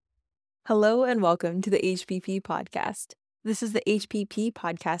Hello and welcome to the HPP podcast. This is the HPP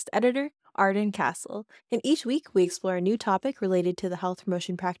podcast editor, Arden Castle, and each week we explore a new topic related to the Health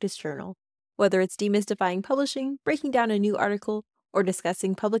Promotion Practice Journal. Whether it's demystifying publishing, breaking down a new article, or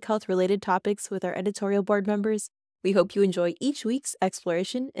discussing public health related topics with our editorial board members, we hope you enjoy each week's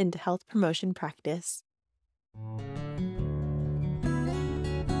exploration into health promotion practice.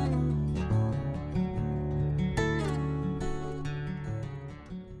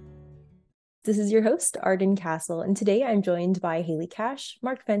 This is your host, Arden Castle, and today I'm joined by Haley Cash,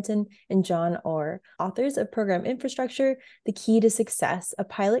 Mark Fenton, and John Orr, authors of Program Infrastructure, The Key to Success, a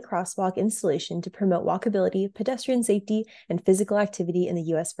pilot crosswalk installation to promote walkability, pedestrian safety, and physical activity in the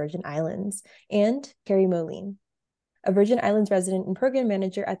U.S. Virgin Islands, and Cari, a Virgin Islands resident and program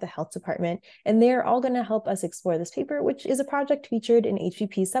manager at the health department, and they're all going to help us explore this paper, which is a project featured in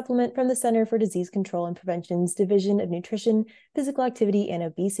HPP's supplement from the Center for Disease Control and Prevention's Division of Nutrition, Physical Activity, and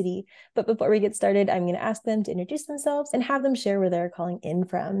Obesity. But before we get started, I'm going to ask them to introduce themselves and have them share where they're calling in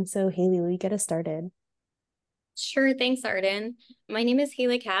from. So Haley, will you get us started? Sure, thanks, Arden. My name is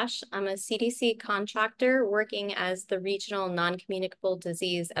Haley Cash. I'm a CDC contractor working as the regional non-communicable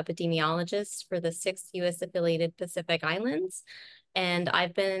disease epidemiologist for the 6 U.S. affiliated Pacific Islands. And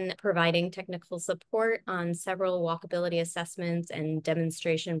I've been providing technical support on several walkability assessments and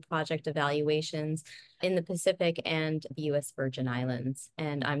demonstration project evaluations in the Pacific and the U.S. Virgin Islands.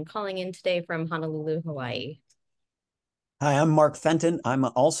 And I'm calling in today from Honolulu, Hawaii. Hi, I'm Mark Fenton. I'm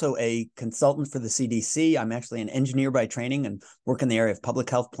also a consultant for the CDC. I'm actually an engineer by training and work in the area of public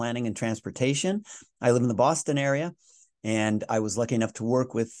health planning and transportation. I live in the Boston area, and I was lucky enough to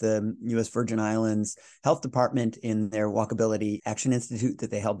work with the U.S. Virgin Islands Health Department in their Walkability Action Institute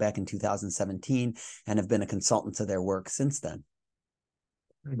that they held back in 2017, and have been a consultant to their work since then.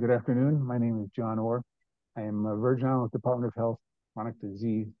 Good afternoon. My name is John Orr. I am a Virgin Islands Department of Health chronic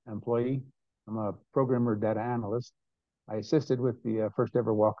disease employee. I'm a programmer data analyst. I assisted with the first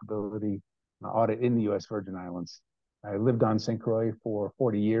ever walkability audit in the U.S. Virgin Islands. I lived on St. Croix for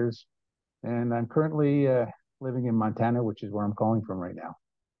 40 years, and I'm currently living in Montana, which is where I'm calling from right now.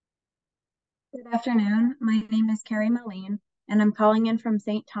 Good afternoon. My name is Cari, and I'm calling in from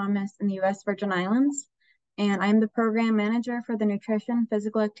St. Thomas in the U.S. Virgin Islands. And I'm the program manager for the Nutrition,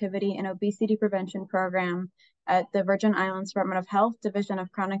 Physical Activity, and Obesity Prevention Program at the Virgin Islands Department of Health, Division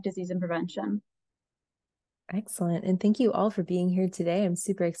of Chronic Disease and Prevention. Excellent. And thank you all for being here today. I'm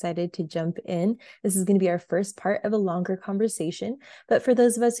super excited to jump in. This is going to be our first part of a longer conversation. But for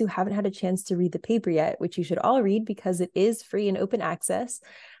those of us who haven't had a chance to read the paper yet, which you should all read because it is free and open access,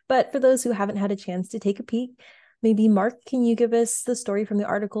 but for those who haven't had a chance to take a peek, maybe Mark, can you give us the story from the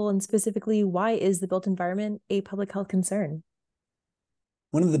article and specifically why is the built environment a public health concern?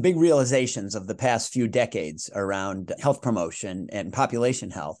 One of the big realizations of the past few decades around health promotion and population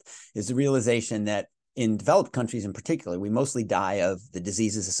health is the realization that in developed countries in particular, we mostly die of the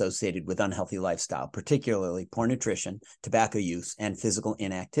diseases associated with unhealthy lifestyle, particularly poor nutrition, tobacco use, and physical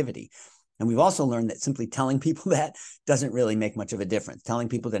inactivity. And we've also learned that simply telling people that doesn't really make much of a difference. Telling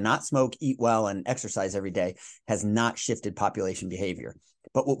people to not smoke, eat well, and exercise every day has not shifted population behavior.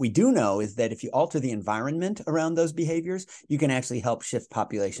 But what we do know is that if you alter the environment around those behaviors, you can actually help shift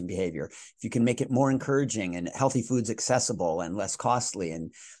population behavior. If you can make it more encouraging and healthy foods accessible and less costly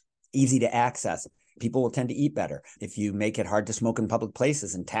and easy to access, people will tend to eat better. If you make it hard to smoke in public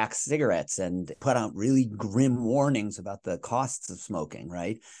places and tax cigarettes and put out really grim warnings about the costs of smoking,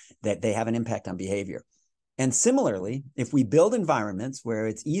 right, that they have an impact on behavior. And similarly, if we build environments where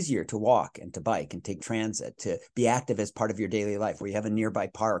it's easier to walk and to bike and take transit, to be active as part of your daily life, where you have a nearby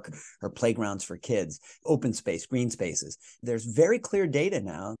park or playgrounds for kids, open space, green spaces, there's very clear data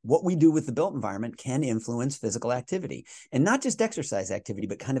now. What we do with the built environment can influence physical activity, and not just exercise activity,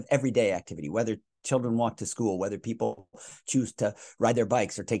 but kind of everyday activity, whether children walk to school, whether people choose to ride their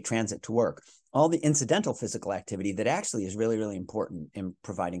bikes or take transit to work. All the incidental physical activity that actually is really, really important in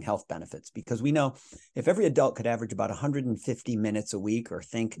providing health benefits. Because we know if every adult could average about 150 minutes a week, or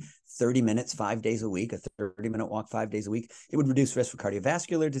think 30 minutes, 5 days a week, a 30-minute walk 5 days a week, it would reduce risk for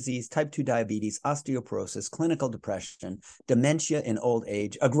cardiovascular disease, type 2 diabetes, osteoporosis, clinical depression, dementia in old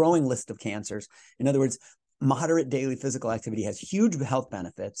age, a growing list of cancers. In other words, moderate daily physical activity has huge health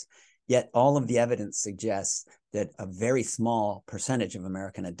benefits. Yet all of the evidence suggests that a very small percentage of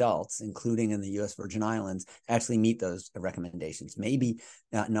American adults, including in the U.S. Virgin Islands, actually meet those recommendations. Maybe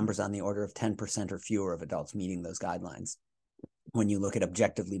numbers on the order of 10% or fewer of adults meeting those guidelines when you look at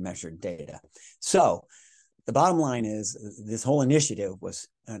objectively measured data. So the bottom line is this whole initiative was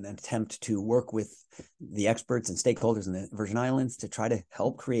an attempt to work with the experts and stakeholders in the Virgin Islands to try to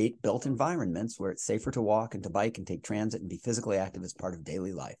help create built environments where it's safer to walk and to bike and take transit and be physically active as part of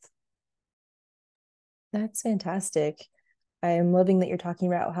daily life. That's fantastic. I am loving that you're talking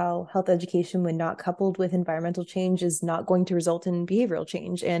about how health education, when not coupled with environmental change, is not going to result in behavioral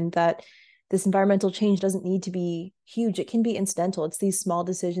change, and that this environmental change doesn't need to be huge. It can be incidental. It's these small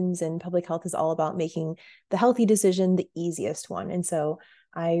decisions, and public health is all about making the healthy decision the easiest one. And so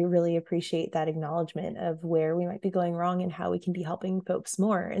I really appreciate that acknowledgement of where we might be going wrong and how we can be helping folks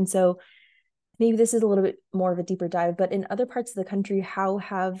more. And so maybe this is a little bit more of a deeper dive, but in other parts of the country, how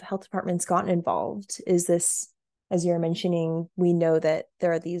have health departments gotten involved? Is this, as you're mentioning, we know that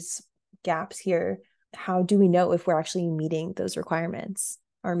there are these gaps here. How do we know if we're actually meeting those requirements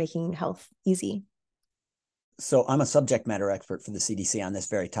or making health easy? So I'm a subject matter expert for the CDC on this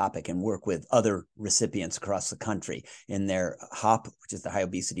very topic and work with other recipients across the country in their HOP, which is the High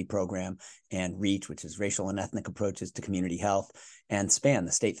Obesity Program, and REACH, which is Racial and Ethnic Approaches to Community Health, and SPAN,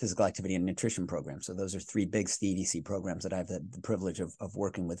 the State Physical Activity and Nutrition Program. So those are three big CDC programs that I have the privilege of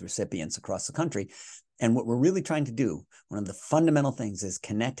working with recipients across the country. And what we're really trying to do, one of the fundamental things, is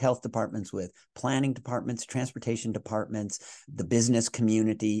connect health departments with planning departments, transportation departments, the business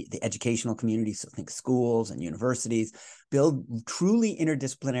community, the educational community, so think schools and universities, build truly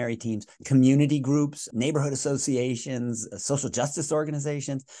interdisciplinary teams, community groups, neighborhood associations, social justice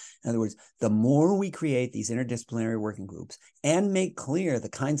organizations. In other words, the more we create these interdisciplinary working groups and make clear the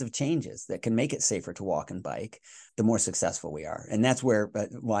kinds of changes that can make it safer to walk and bike, the more successful we are. And that's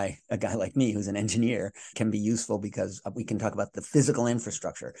why a guy like me, who's an engineer, can be useful, because we can talk about the physical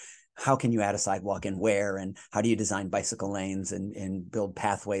infrastructure. How can you add a sidewalk and where, and how do you design bicycle lanes and build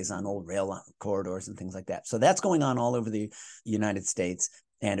pathways on old rail corridors and things like that? So that's going on all over the United States.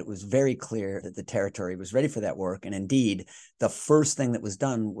 And it was very clear that the territory was ready for that work. And indeed, the first thing that was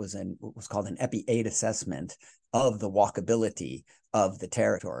done was what was called an EPI-8 assessment of the walkability of the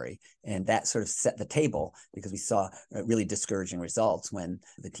territory. And that sort of set the table, because we saw really discouraging results when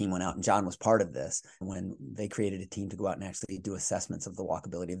the team went out, and John was part of this, when they created a team to go out and actually do assessments of the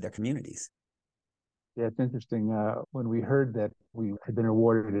walkability of their communities. Yeah, it's interesting. When we heard that we had been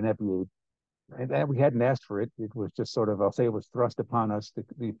awarded an EPI-8, and we hadn't asked for it, it was just sort of, I'll say it was thrust upon us.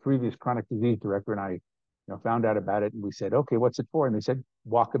 The previous chronic disease director and I, found out about it, and we said, okay, what's it for? And they said,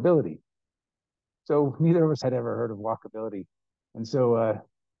 walkability. So neither of us had ever heard of walkability. And so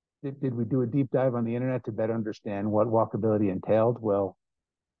did we do a deep dive on the internet to better understand what walkability entailed? Well,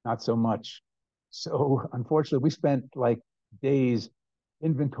 not so much. So unfortunately, we spent like days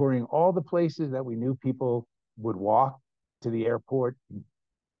inventorying all the places that we knew people would walk to the airport.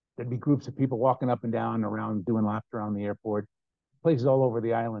 There'd be groups of people walking up and down around, doing laps around the airport, places all over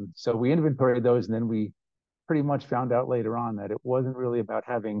the island. So we inventoried those, and then we pretty much found out later on that it wasn't really about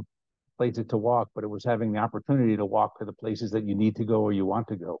having places to walk, but it was having the opportunity to walk to the places that you need to go or you want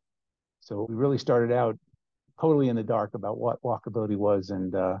to go. So we really started out totally in the dark about what walkability was.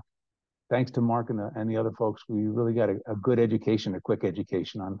 And thanks to Mark and the other folks, we really got a good education, a quick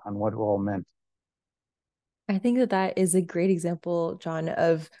education on what it all meant. I think that is a great example, John,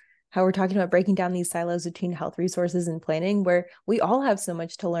 of how we're talking about breaking down these silos between health resources and planning, where we all have so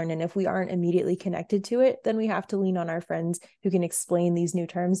much to learn. And if we aren't immediately connected to it, then we have to lean on our friends who can explain these new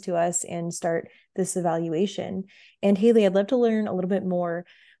terms to us and start this evaluation. And Haley, I'd love to learn a little bit more.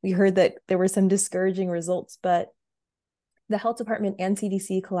 We heard that there were some discouraging results, but the health department and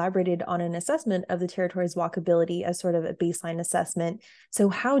CDC collaborated on an assessment of the territory's walkability as sort of a baseline assessment. So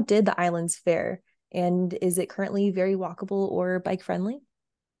how did the islands fare? And is it currently very walkable or bike friendly?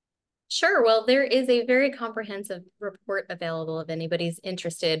 Sure. Well, there is a very comprehensive report available if anybody's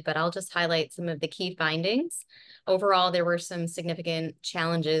interested, but I'll just highlight some of the key findings. Overall, there were some significant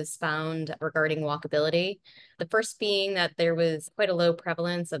challenges found regarding walkability. The first being that there was quite a low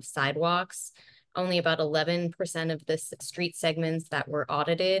prevalence of sidewalks. Only about 11% of the street segments that were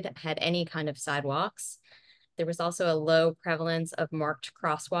audited had any kind of sidewalks. There was also a low prevalence of marked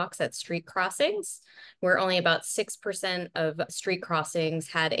crosswalks at street crossings, where only about 6% of street crossings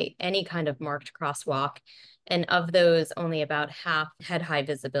had any kind of marked crosswalk. And of those, only about half had high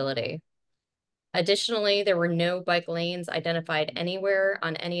visibility. Additionally, there were no bike lanes identified anywhere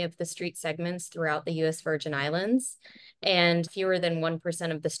on any of the street segments throughout the U.S. Virgin Islands, and fewer than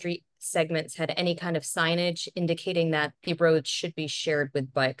 1% of the street segments had any kind of signage indicating that the roads should be shared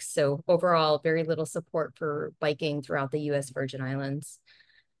with bikes. So overall, very little support for biking throughout the U.S. Virgin Islands.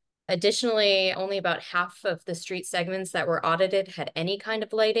 Additionally, only about half of the street segments that were audited had any kind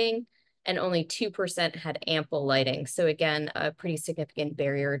of lighting, and only 2% had ample lighting. So again, a pretty significant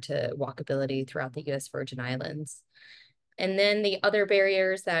barrier to walkability throughout the U.S. Virgin Islands. And then the other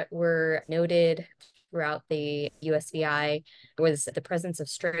barriers that were noted throughout the USVI was the presence of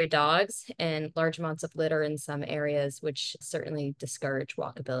stray dogs and large amounts of litter in some areas, which certainly discourage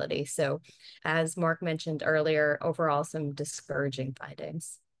walkability. So as Mark mentioned earlier, overall, some discouraging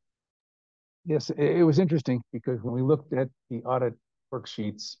findings. Yes, it was interesting because when we looked at the audit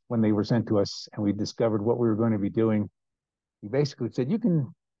worksheets when they were sent to us and we discovered what we were going to be doing, we basically said, you can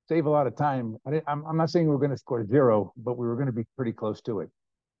save a lot of time. I'm not saying we're going to score 0, but we were going to be pretty close to it.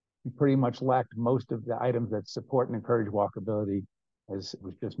 We pretty much lacked most of the items that support and encourage walkability, as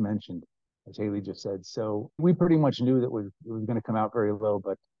was just mentioned, as Haley just said. So we pretty much knew that it was going to come out very low,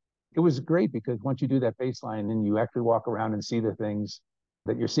 but it was great because once you do that baseline and you actually walk around and see the things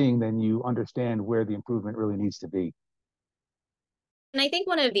that you're seeing, then you understand where the improvement really needs to be. And I think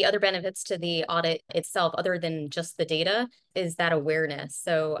one of the other benefits to the audit itself, other than just the data, is that awareness.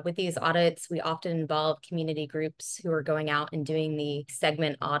 So with these audits, we often involve community groups who are going out and doing the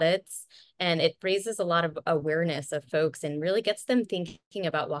segment audits. And it raises a lot of awareness of folks and really gets them thinking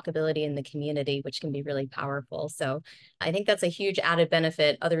about walkability in the community, which can be really powerful. So I think that's a huge added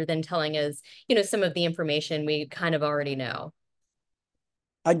benefit other than telling us, some of the information we kind of already know.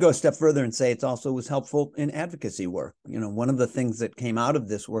 I'd go a step further and say it also was helpful in advocacy work. One of the things that came out of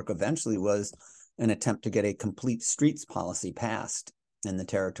this work eventually was an attempt to get a complete streets policy passed in the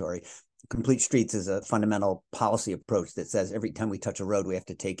territory. Complete streets is a fundamental policy approach that says every time we touch a road, we have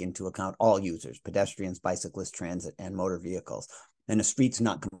to take into account all users, pedestrians, bicyclists, transit, and motor vehicles. And a street's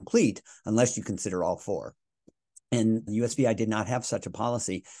not complete unless you consider all 4. And the USVI did not have such a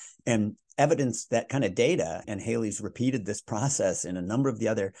policy. And evidence that kind of data, and Haley's repeated this process in a number of the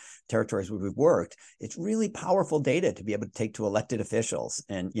other territories where we've worked, it's really powerful data to be able to take to elected officials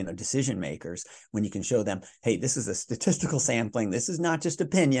and decision makers when you can show them, hey, this is a statistical sampling. This is not just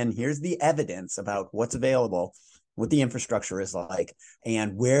opinion. Here's the evidence about what's available, what the infrastructure is like,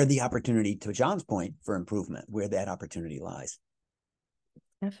 and where the opportunity, to John's point, for improvement, where that opportunity lies.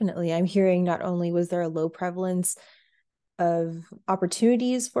 Definitely. I'm hearing not only was there a low prevalence of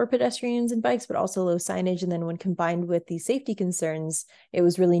opportunities for pedestrians and bikes, but also low signage. And then when combined with the safety concerns, it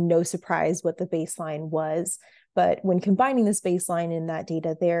was really no surprise what the baseline was. But when combining this baseline and that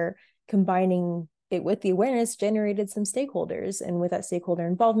data, they're combining it with the awareness generated some stakeholders. And with that stakeholder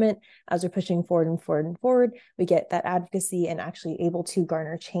involvement, as we're pushing forward and forward and forward, we get that advocacy and actually able to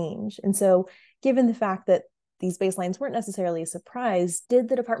garner change. And so given the fact that these baselines weren't necessarily a surprise, did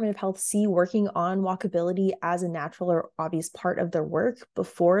the Department of Health see working on walkability as a natural or obvious part of their work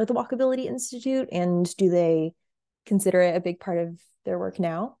before the Walkability Institute? And do they consider it a big part of their work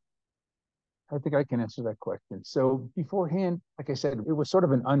now? I think I can answer that question. So beforehand, like I said, it was sort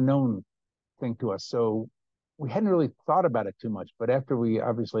of an unknown thing to us. So we hadn't really thought about it too much. But after we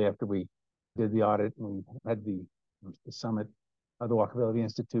did the audit and we had the summit of the Walkability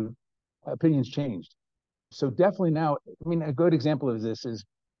Institute, opinions changed. So definitely now, a good example of this is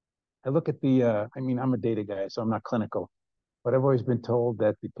I look at I'm a data guy, so I'm not clinical, but I've always been told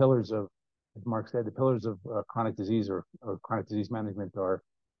that the pillars of, as Mark said, the pillars of chronic disease or chronic disease management are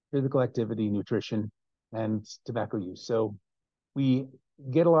physical activity, nutrition, and tobacco use. So we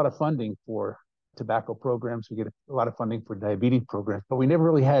get a lot of funding for tobacco programs. We get a lot of funding for diabetes programs, but we never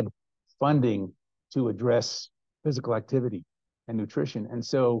really had funding to address physical activity and nutrition. And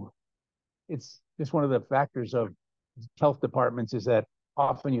so it's just one of the factors of health departments is that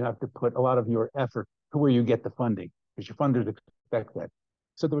often you have to put a lot of your effort to where you get the funding because your funders expect that.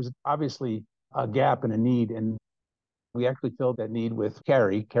 So there was obviously a gap and a need, and we actually filled that need with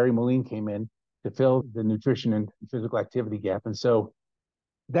Cari. Cari Molin came in to fill the nutrition and physical activity gap. And so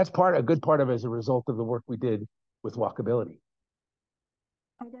that's a good part of it as a result of the work we did with walkability.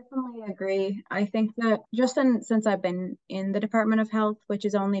 I definitely agree. I think that since I've been in the Department of Health, which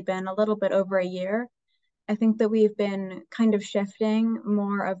has only been a little bit over a year, I think that we've been kind of shifting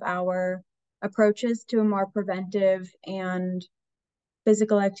more of our approaches to a more preventive and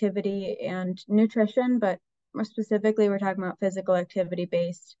physical activity and nutrition, but more specifically, we're talking about physical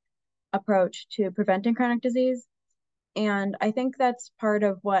activity-based approach to preventing chronic disease. And I think that's part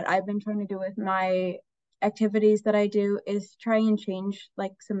of what I've been trying to do with my activities that I do is try and change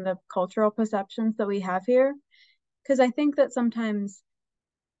like some of the cultural perceptions that we have here. Because I think that sometimes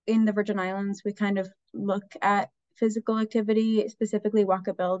in the Virgin Islands, we kind of look at physical activity, specifically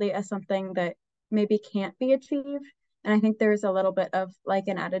walkability, as something that maybe can't be achieved. And I think there's a little bit of like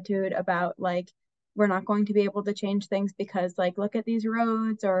an attitude about like, we're not going to be able to change things because like, look at these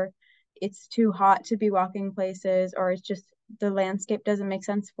roads, or it's too hot to be walking places, or it's just the landscape doesn't make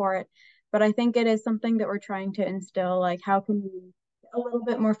sense for it. But I think it is something that we're trying to instill, like how can you a little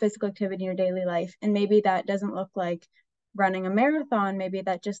bit more physical activity in your daily life? And maybe that doesn't look like running a marathon. Maybe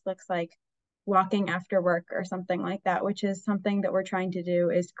that just looks like walking after work or something like that, which is something that we're trying to do,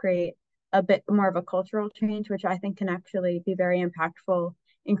 is create a bit more of a cultural change, which I think can actually be very impactful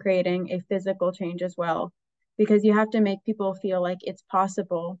in creating a physical change as well, because you have to make people feel like it's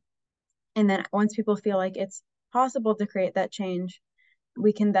possible. And then once people feel like it's possible to create that change,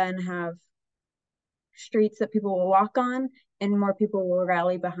 we can then have streets that people will walk on, and more people will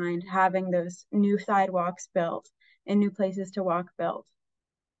rally behind having those new sidewalks built and new places to walk built.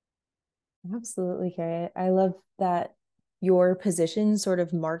 Absolutely, Cari. I love that your position sort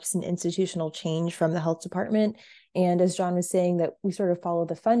of marks an institutional change from the health department. And as John was saying, that we sort of follow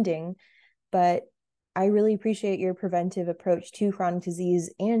the funding, but I really appreciate your preventive approach to chronic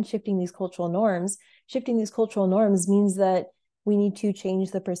disease and shifting these cultural norms. Shifting these cultural norms means that we need to change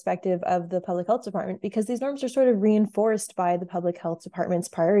the perspective of the public health department, because these norms are sort of reinforced by the public health department's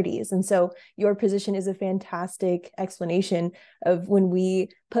priorities. And so your position is a fantastic explanation of when we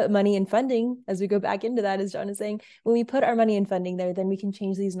put money in funding, as we go back into that, as John is saying, when we put our money in funding there, then we can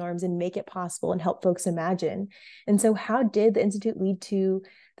change these norms and make it possible and help folks imagine. And so how did the Institute lead to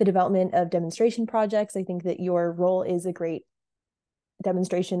the development of demonstration projects? I think that your role is a great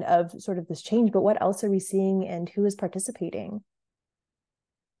demonstration of sort of this change, but what else are we seeing and who is participating?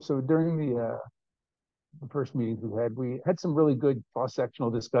 So during the first meetings we had some really good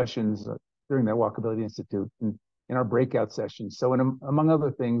cross-sectional discussions during that Walkability Institute and in our breakout sessions. So among other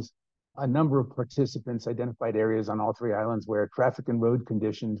things, a number of participants identified areas on all three islands where traffic and road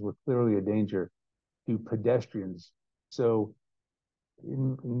conditions were clearly a danger to pedestrians. So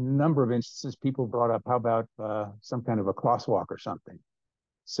in a number of instances, people brought up, how about some kind of a crosswalk or something?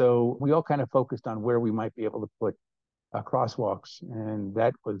 So we all kind of focused on where we might be able to put crosswalks, and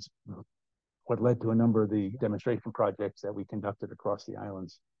that was what led to a number of the demonstration projects that we conducted across the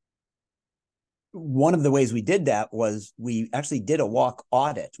islands. One of the ways we did that was we actually did a walk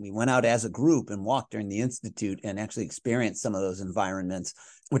audit. We went out as a group and walked during the Institute and actually experienced some of those environments,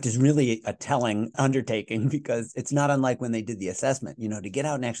 which is really a telling undertaking, because it's not unlike when they did the assessment. You know, to get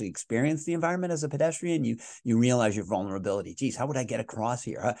out and actually experience the environment as a pedestrian, you realize your vulnerability. Geez, how would I get across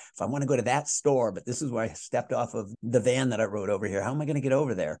here? If I want to go to that store, but this is where I stepped off of the van that I rode over here, how am I going to get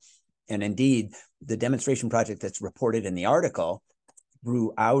over there? And indeed, the demonstration project that's reported in the article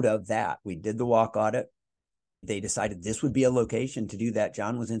grew out of that. We did the walk audit. They decided this would be a location to do that.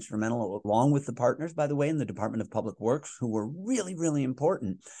 John was instrumental, along with the partners, by the way, in the Department of Public Works, who were really, really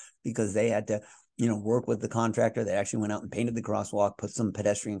important, because they had to, work with the contractor. They actually went out and painted the crosswalk, put some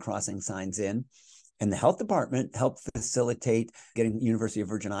pedestrian crossing signs in. And the health department helped facilitate getting University of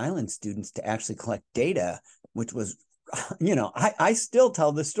Virgin Islands students to actually collect data, which was, I still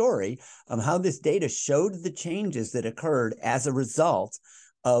tell the story of how this data showed the changes that occurred as a result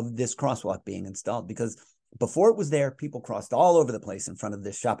of this crosswalk being installed. Because before it was there, people crossed all over the place in front of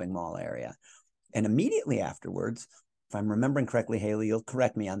this shopping mall area. And immediately afterwards, if I'm remembering correctly, Haley, you'll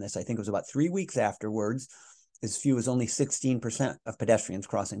correct me on this, I think it was about 3 weeks afterwards, as few as only 16% of pedestrians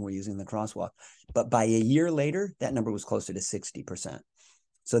crossing were using the crosswalk. But by a year later, that number was closer to 60%.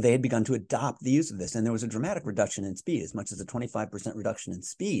 So they had begun to adopt the use of this. And there was a dramatic reduction in speed, as much as a 25% reduction in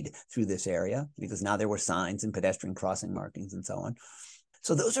speed through this area, because now there were signs and pedestrian crossing markings and so on.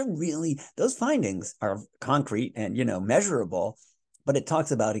 So those findings are concrete and, measurable, but it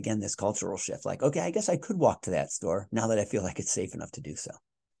talks about, again, this cultural shift. Like, okay, I guess I could walk to that store now that I feel like it's safe enough to do so.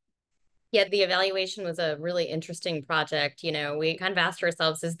 Yeah, the evaluation was a really interesting project. We kind of asked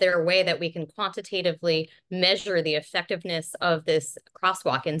ourselves, is there a way that we can quantitatively measure the effectiveness of this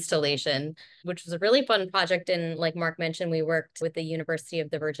crosswalk installation, which was a really fun project. And like Mark mentioned, we worked with the University of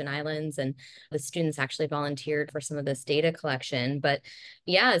the Virgin Islands, and the students actually volunteered for some of this data collection. But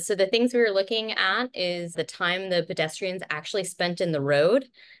yeah, so the things we were looking at is the time the pedestrians actually spent in the road,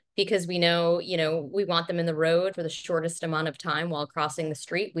 because we know, we want them in the road for the shortest amount of time while crossing the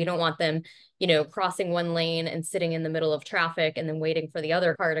street. We don't want them, crossing one lane and sitting in the middle of traffic and then waiting for the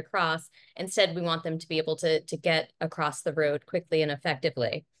other car to cross. Instead, we want them to be able to get across the road quickly and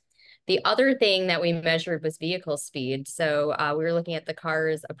effectively. The other thing that we measured was vehicle speed. So we were looking at the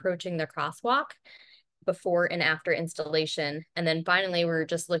cars approaching the crosswalk before and after installation. And then finally, we were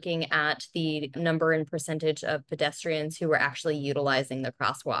just looking at the number and percentage of pedestrians who were actually utilizing the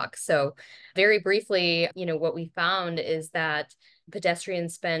crosswalk. So very briefly, what we found is that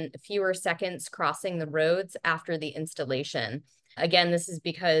pedestrians spent fewer seconds crossing the roads after the installation. Again, this is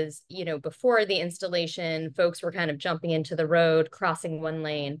because, before the installation, folks were kind of jumping into the road, crossing one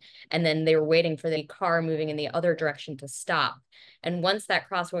lane, and then they were waiting for the car moving in the other direction to stop. And once that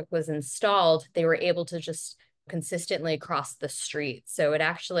crosswalk was installed, they were able to just consistently cross the street. So it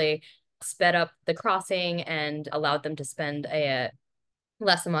actually sped up the crossing and allowed them to spend a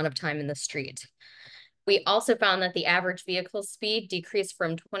less amount of time in the street. We also found that the average vehicle speed decreased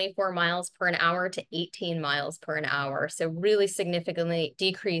from 24 miles per an hour to 18 miles per an hour. So really significantly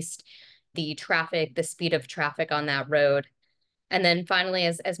decreased the speed of traffic on that road. And then finally,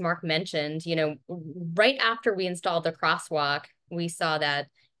 as Mark mentioned, right after we installed the crosswalk, we saw that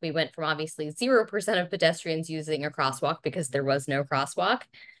we went from obviously 0% of pedestrians using a crosswalk because there was no crosswalk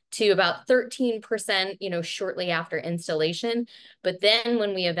to about 13%, shortly after installation. But then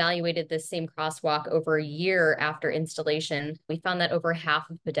when we evaluated this same crosswalk over a year after installation, we found that over half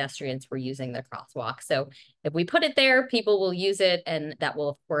of pedestrians were using the crosswalk. So if we put it there, people will use it, and that will,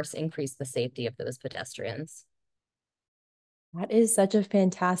 of course, increase the safety of those pedestrians. That is such a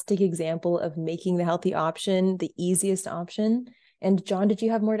fantastic example of making the healthy option the easiest option. And John, did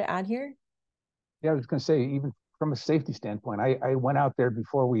you have more to add here? Yeah, I was going to say, even from a safety standpoint, I went out there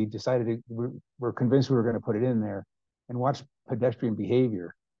before we decided we're convinced we were going to put it in there, and watched pedestrian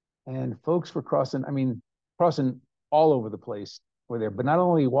behavior. And folks were crossing all over the place were there, but not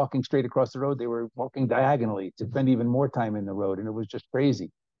only walking straight across the road, they were walking diagonally to spend even more time in the road. And it was just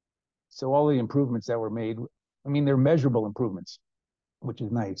crazy. So all the improvements that were made, they're measurable improvements, which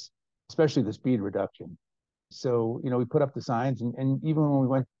is nice, especially the speed reduction. So, we put up the signs, and even when we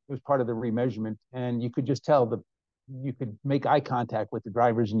went, it was part of the remeasurement, and you could just tell you could make eye contact with the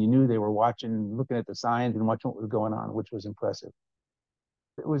drivers, and you knew they were watching, looking at the signs and watching what was going on, which was impressive.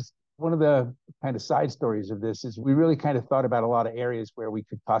 It was one of the kind of side stories of this is we really kind of thought about a lot of areas where we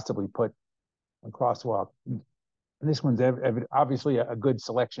could possibly put a crosswalk. And this one's obviously a good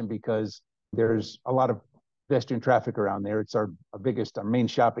selection because there's a lot of pedestrian traffic around there. It's our main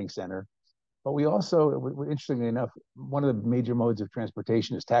shopping center. But we also, interestingly enough, one of the major modes of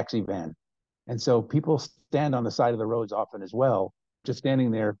transportation is taxi van. And so people stand on the side of the roads often as well, just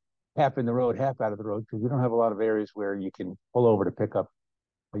standing there, half in the road, half out of the road, because we don't have a lot of areas where you can pull over to pick up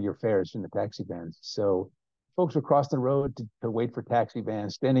your fares in the taxi vans. So folks would cross the road to wait for taxi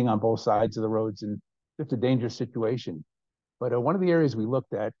vans, standing on both sides of the roads, and it's a dangerous situation. But one of the areas we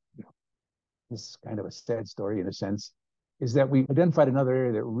looked at, this is kind of a sad story in a sense, is that we identified another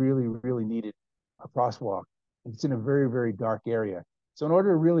area that really, really needed a crosswalk. It's in a very, very dark area. So in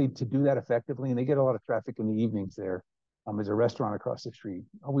order really to do that effectively, and they get a lot of traffic in the evenings there, there's a restaurant across the street,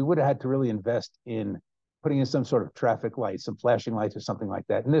 we would have had to really invest in putting in some sort of traffic lights, some flashing lights or something like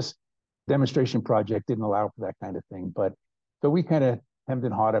that. And this demonstration project didn't allow for that kind of thing. But so we kind of hemmed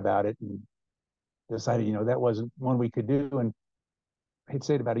and hawed about it and decided, that wasn't one we could do. And I'd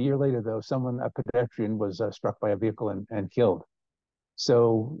say about a year later, though, a pedestrian was struck by a vehicle and killed.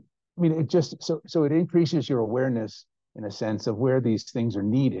 So, it increases your awareness in a sense of where these things are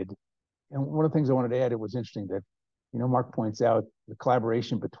needed. And one of the things I wanted to add, it was interesting that, Mark points out the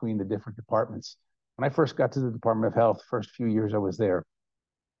collaboration between the different departments. When I first got to the Department of Health, first few years I was there,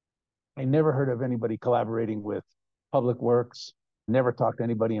 I never heard of anybody collaborating with Public Works, never talked to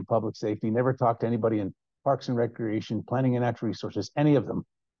anybody in public safety, never talked to anybody in Parks and Recreation, Planning and Natural Resources, any of them.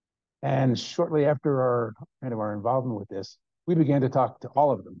 And shortly after our involvement with this, we began to talk to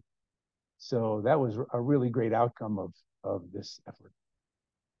all of them. So that was a really great outcome of this effort.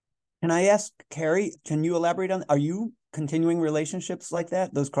 Can I ask, Cari, can you elaborate on, are you continuing relationships like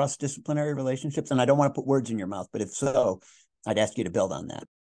that, those cross-disciplinary relationships? And I don't want to put words in your mouth, but if so, I'd ask you to build on that.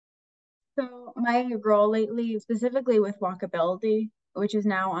 So my role lately, specifically with Walkability, which is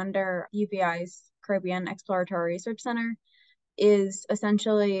now under UVI's Caribbean Exploratory Research Center, is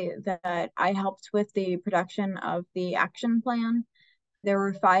essentially that I helped with the production of the action plan. There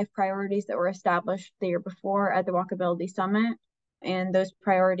were 5 priorities that were established the year before at the Walkability Summit. And those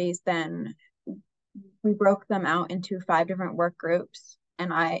priorities, then we broke them out into 5 different work groups.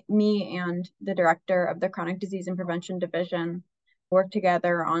 And me and the director of the Chronic Disease and Prevention Division worked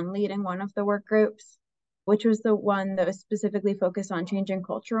together on leading one of the work groups, which was the one that was specifically focused on changing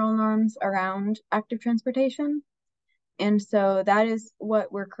cultural norms around active transportation. And so that is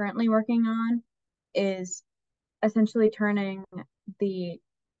what we're currently working on, is essentially turning the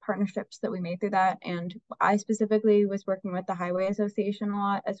partnerships that we made through that. And I specifically was working with the Highway Association a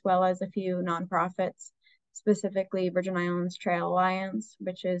lot, as well as a few nonprofits, specifically Virgin Islands Trail Alliance,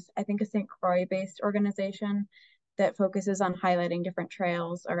 which is, I think, a St. Croix-based organization that focuses on highlighting different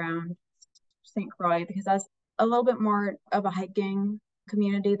trails around St. Croix, because that's a little bit more of a hiking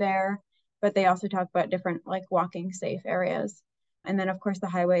community there, but they also talk about different walking safe areas. And then of course the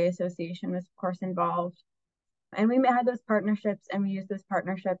Highway Association was of course involved. And we had those partnerships, and we used those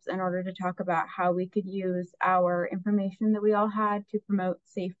partnerships in order to talk about how we could use our information that we all had to promote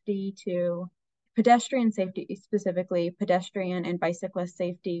safety, to pedestrian safety, specifically pedestrian and bicyclist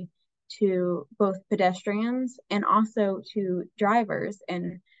safety, to both pedestrians and also to drivers,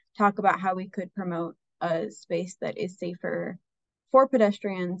 and talk about how we could promote a space that is safer for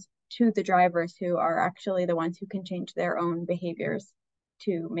pedestrians to the drivers, who are actually the ones who can change their own behaviors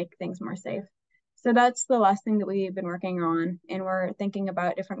to make things more safe. So that's the last thing that we've been working on, and we're thinking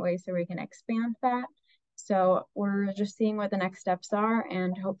about different ways so we can expand that. So we're just seeing what the next steps are,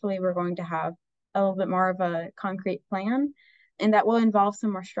 and hopefully we're going to have a little bit more of a concrete plan, and that will involve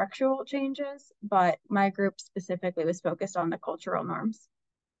some more structural changes, but my group specifically was focused on the cultural norms.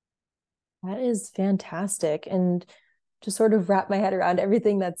 That is fantastic. And to sort of wrap my head around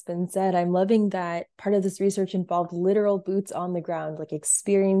everything that's been said, I'm loving that part of this research involved literal boots on the ground, like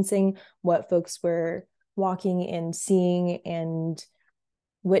experiencing what folks were walking and seeing and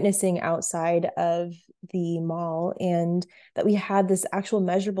witnessing outside of the mall, and that we had this actual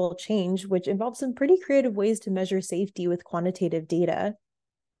measurable change, which involves some pretty creative ways to measure safety with quantitative data.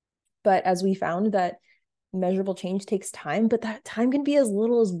 But as we found, that measurable change takes time, but that time can be as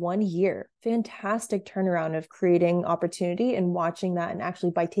little as 1 year. Fantastic turnaround of creating opportunity and watching that, and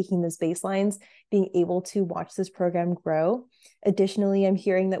actually by taking those baselines, being able to watch this program grow. Additionally, I'm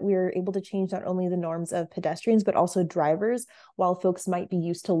hearing that we're able to change not only the norms of pedestrians, but also drivers. While folks might be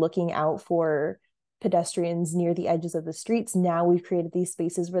used to looking out for pedestrians near the edges of the streets, now we've created these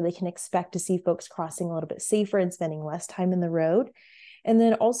spaces where they can expect to see folks crossing a little bit safer and spending less time in the road. And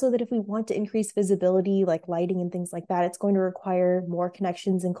then also that if we want to increase visibility, like lighting and things like that, it's going to require more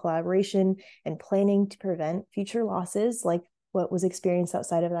connections and collaboration and planning to prevent future losses, like what was experienced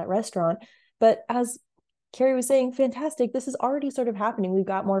outside of that restaurant. But as Cari was saying, fantastic, this is already sort of happening. We've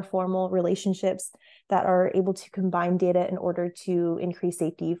got more formal relationships that are able to combine data in order to increase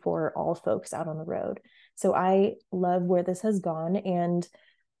safety for all folks out on the road. So I love where this has gone, and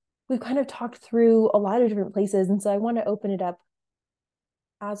we've kind of talked through a lot of different places. And so I want to open it up.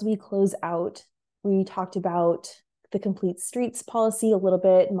 As we close out, we talked about the complete streets policy a little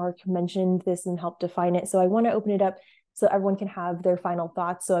bit. Mark mentioned this and helped define it. So I want to open it up so everyone can have their final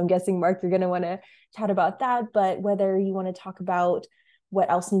thoughts. So I'm guessing, Mark, you're going to want to chat about that, but whether you want to talk about what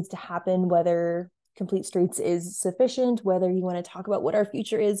else needs to happen, whether complete streets is sufficient, whether you want to talk about what our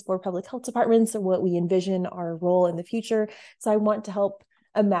future is for public health departments or what we envision our role in the future. So I want to help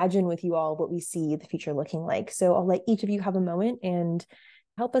imagine with you all what we see the future looking like. So I'll let each of you have a moment and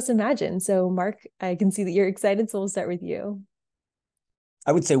help us imagine. So Mark, I can see that you're excited, so we'll start with you.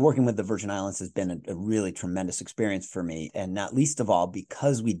 I would say working with the Virgin Islands has been a really tremendous experience for me, and not least of all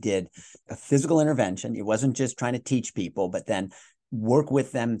because we did a physical intervention. It wasn't just trying to teach people, but then work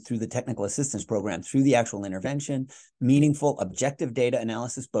with them through the technical assistance program, through the actual intervention, meaningful, objective data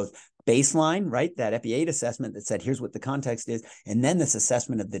analysis, both baseline, right, that EPI assessment that said, here's what the context is, and then this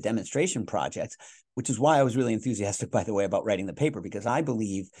assessment of the demonstration projects, which is why I was really enthusiastic, by the way, about writing the paper, because I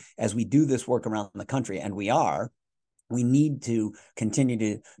believe as we do this work around the country, and we need to continue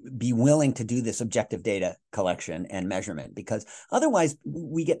to be willing to do this objective data collection and measurement, because otherwise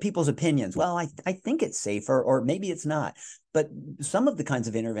we get people's opinions. Well, I think it's safer, or maybe it's not. But some of the kinds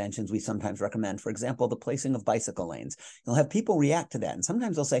of interventions we sometimes recommend, for example, the placing of bicycle lanes, you'll have people react to that. And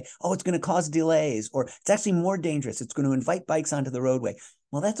sometimes they'll say, oh, it's going to cause delays, or it's actually more dangerous. It's going to invite bikes onto the roadway.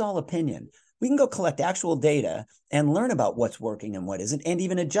 Well, that's all opinion. We can go collect actual data and learn about what's working and what isn't, and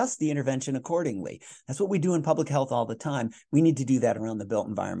even adjust the intervention accordingly. That's what we do in public health all the time. We need to do that around the built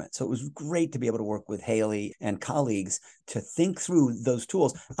environment. So it was great to be able to work with Haley and colleagues to think through those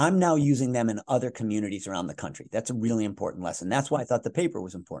tools. I'm now using them in other communities around the country. That's a really important lesson. That's why I thought the paper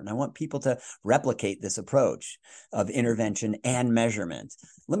was important. I want people to replicate this approach of intervention and measurement.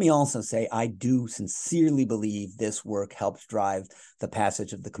 Let me also say, I do sincerely believe this work helps drive the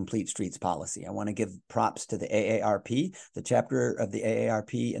passage of the Complete Streets policy. I want to give props to the AARP, the chapter of the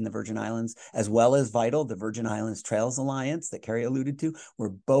AARP in the Virgin Islands, as well as VITAL, the Virgin Islands Trails Alliance that Cari alluded to. Were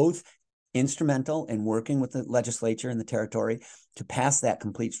both instrumental in working with the legislature and the territory to pass that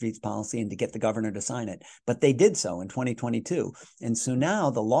Complete Streets policy and to get the governor to sign it. But they did so in 2022. And so now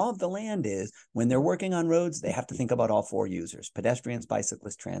the law of the land is when they're working on roads, they have to think about all four users: pedestrians,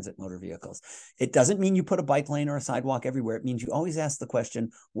 bicyclists, transit, motor vehicles. It doesn't mean you put a bike lane or a sidewalk everywhere. It means you always ask the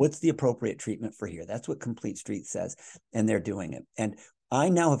question, what's the appropriate treatment for here? That's what Complete Streets says, and they're doing it. And I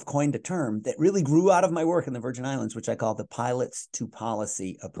now have coined a term that really grew out of my work in the Virgin Islands, which I call the pilots to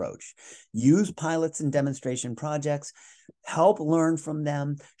policy approach. Use pilots and demonstration projects, help learn from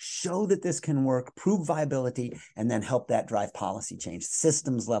them, show that this can work, prove viability, and then help that drive policy change,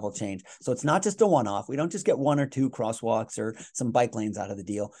 systems level change. So it's not just a one-off. We don't just get one or two crosswalks or some bike lanes out of the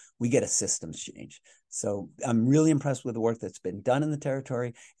deal. We get a systems change. So I'm really impressed with the work that's been done in the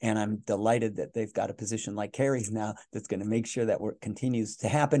territory, and I'm delighted that they've got a position like Cari's now that's going to make sure that work continues to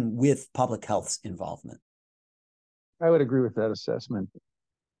happen with public health's involvement. I would agree with that assessment.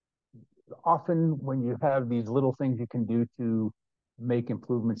 Often when you have these little things you can do to make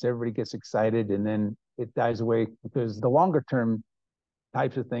improvements, everybody gets excited and then it dies away, because the longer term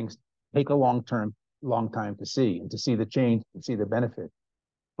types of things take a long time to see, and to see the change, to see the benefit.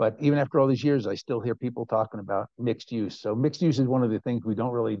 But even after all these years, I still hear people talking about mixed use. So mixed use is one of the things we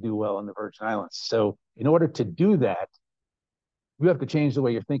don't really do well in the Virgin Islands. So in order to do that, you have to change the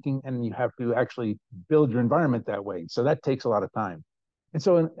way you're thinking, and you have to actually build your environment that way. So that takes a lot of time. And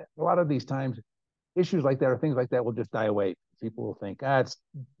so in a lot of these times, issues like that or things like that will just die away. People will think,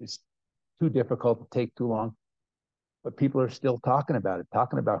 it's too difficult, to take too long. But people are still talking about it,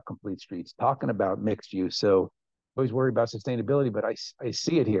 talking about complete streets, talking about mixed use. So I always worry about sustainability, but I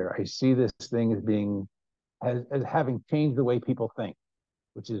see it here. I see this thing as having changed the way people think,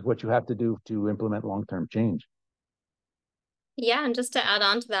 which is what you have to do to implement long-term change. Yeah, and just to add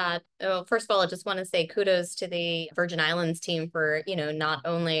on to that, first of all, I just want to say kudos to the Virgin Islands team for, not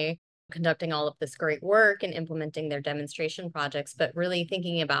only conducting all of this great work and implementing their demonstration projects, but really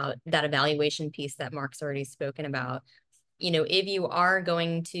thinking about that evaluation piece that Mark's already spoken about. If you are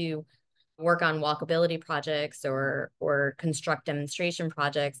going to work on walkability projects or construct demonstration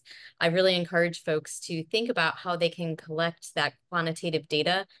projects, I really encourage folks to think about how they can collect that quantitative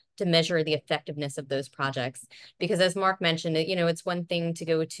data to measure the effectiveness of those projects. Because as Mark mentioned, it's one thing to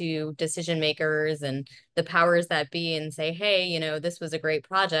go to decision makers and the powers that be and say, hey, this was a great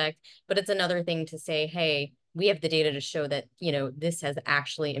project, but it's another thing to say, hey, we have the data to show that, this has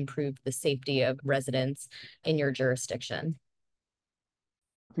actually improved the safety of residents in your jurisdiction.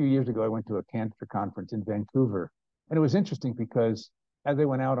 A few years ago, I went to a cancer conference in Vancouver, and it was interesting because as I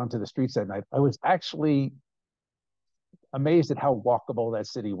went out onto the streets that night, I was actually amazed at how walkable that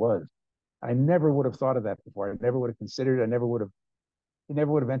city was. I never would have thought of that before. I never would have considered it. It never would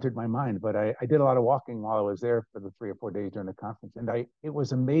have entered my mind. But I did a lot of walking while I was there for the 3 or 4 days during the conference, and it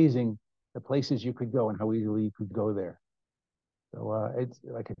was amazing the places you could go and how easily you could go there. So it's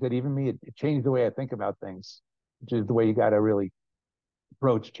like I said, even me, it changed the way I think about things, which is the way you got to really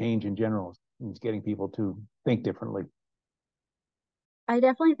approach change in general. It's getting people to think differently. I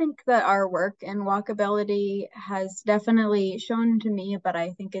definitely think that our work in walkability has definitely shown to me, but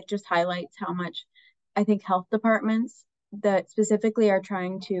I think it just highlights how much I think health departments that specifically are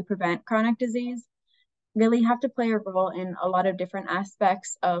trying to prevent chronic disease really have to play a role in a lot of different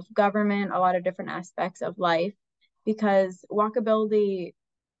aspects of government, a lot of different aspects of life, because walkability,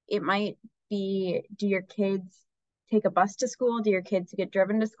 it might be, do your kids take a bus to school? Do your kids get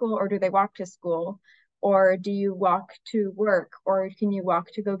driven to school, or do they walk to school? Or do you walk to work, or can you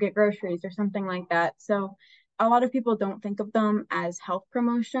walk to go get groceries or something like that? So a lot of people don't think of them as health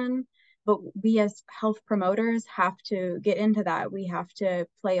promotion, but we as health promoters have to get into that. We have to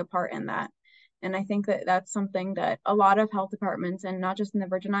play a part in that. And I think that that's something that a lot of health departments, and not just in the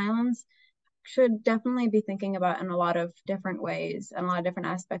Virgin Islands, should definitely be thinking about in a lot of different ways and a lot of different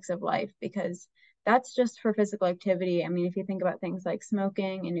aspects of life, because that's just for physical activity. I mean, if you think about things like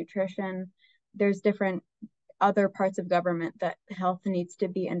smoking and nutrition, there's different other parts of government that health needs to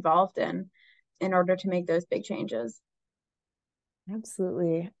be involved in order to make those big changes.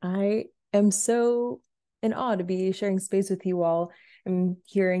 Absolutely. I am so in awe to be sharing space with you all. I'm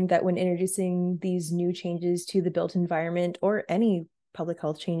hearing that when introducing these new changes to the built environment or any public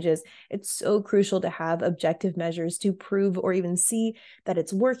health changes, it's so crucial to have objective measures to prove or even see that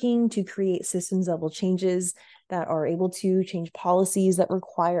it's working, to create systems level changes that are able to change policies that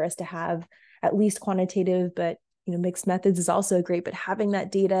require us to have at least quantitative, but mixed methods is also great, but having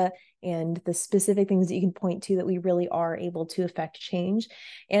that data and the specific things that you can point to that we really are able to affect change.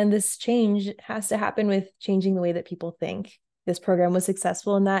 And this change has to happen with changing the way that people think. This program was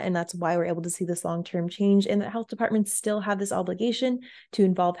successful in that, and that's why we're able to see this long-term change, and that health departments still have this obligation to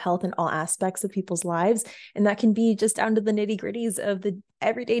involve health in all aspects of people's lives. And that can be just down to the nitty-gritties of the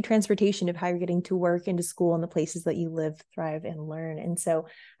everyday transportation of how you're getting to work and to school and the places that you live, thrive, and learn. And so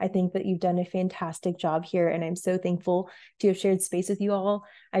I think that you've done a fantastic job here, and I'm so thankful to have shared space with you all.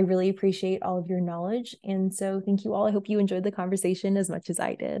 I really appreciate all of your knowledge. And so thank you all. I hope you enjoyed the conversation as much as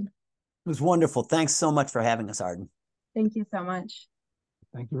I did. It was wonderful. Thanks so much for having us, Arden. Thank you so much.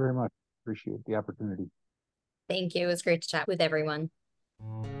 Thank you very much. Appreciate the opportunity. Thank you. It was great to chat with everyone.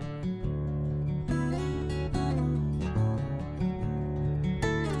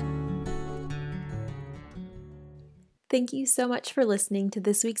 Thank you so much for listening to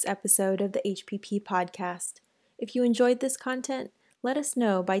this week's episode of the HPP podcast. If you enjoyed this content, let us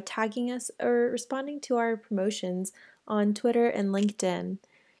know by tagging us or responding to our promotions on Twitter and LinkedIn.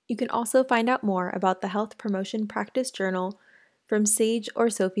 You can also find out more about the Health Promotion Practice Journal from Sage or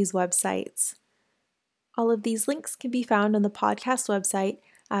Sophie's websites. All of these links can be found on the podcast website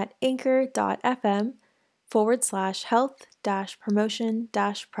at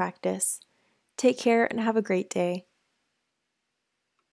anchor.fm/health-promotion-practice. Take care and have a great day.